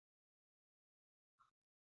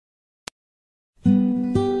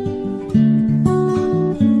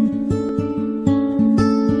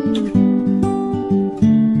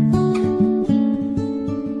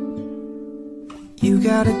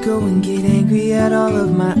gotta go and get angry at all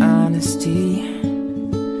of my honesty.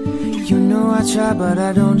 You know I try, but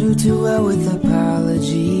I don't do too well with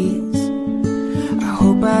apologies. I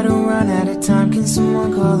hope I don't run out of time. Can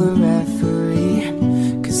someone call a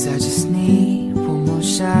referee? Cause I just need one more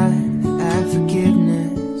shot at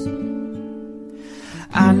forgiveness.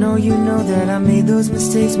 I know you know that I made those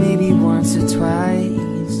mistakes maybe once or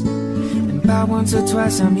twice. And by once or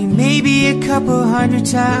twice I mean maybe a couple hundred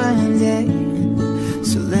times, yeah.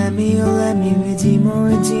 So let me redeem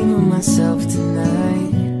myself tonight.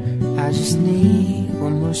 I just need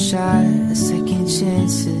one more shot at second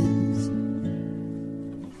chances.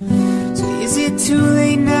 So is it too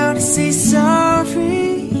late now to say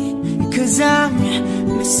sorry? Cause I'm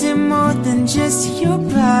missing more than just your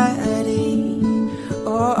body.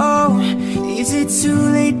 Oh, is it too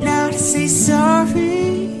late now to say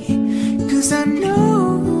sorry? Cause I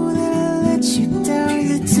know that I let you down.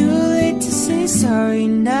 Is it too late to say sorry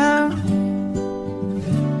now?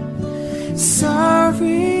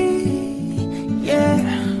 Sorry, yeah.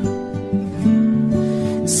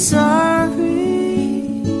 Sorry,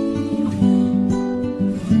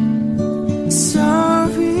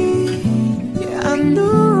 sorry, yeah. I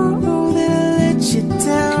know that I let you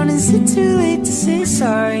down. Is it too late to say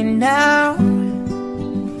sorry now?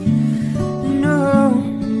 No,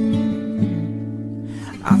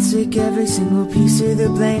 I'll take every single piece of the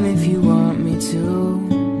blame if you want me to.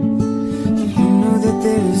 You know that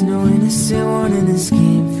there is no innocent one in this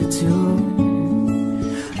game for two.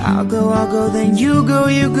 I'll go, then you go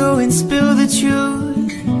and spill the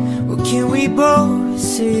truth. Well, can we both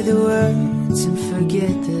say the words and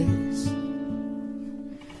forget this?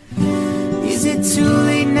 Is it too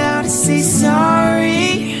late now to say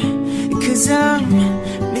sorry? Cause I'm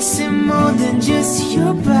missing more than just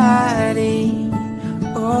your body.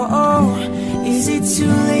 Oh, is it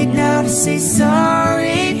too late now to say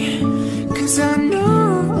sorry? Cause I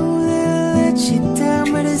know that I let you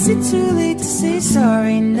down. But is it too late to say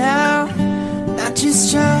sorry now? Not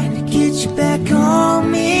just trying to get you back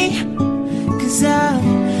on me. Cause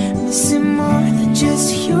I'm missing more than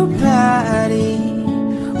just your body.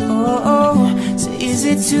 Oh, so is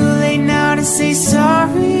it too late now to say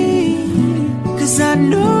sorry? Cause I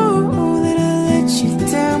know that I let you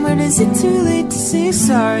down. But is it too late to say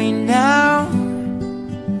sorry now?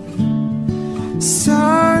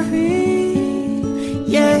 Sorry,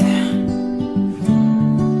 yeah.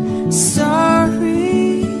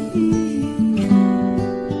 Sorry,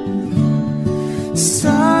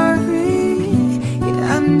 sorry,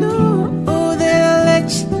 yeah. I know that I let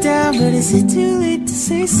you down. But is it too late to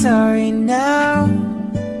say sorry now?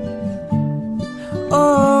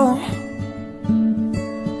 Oh,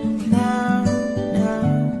 now,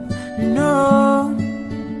 no,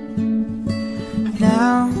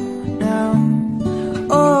 now,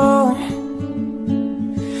 oh,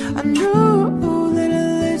 I know that I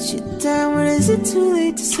let you down. But is it too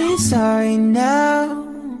late to say sorry now?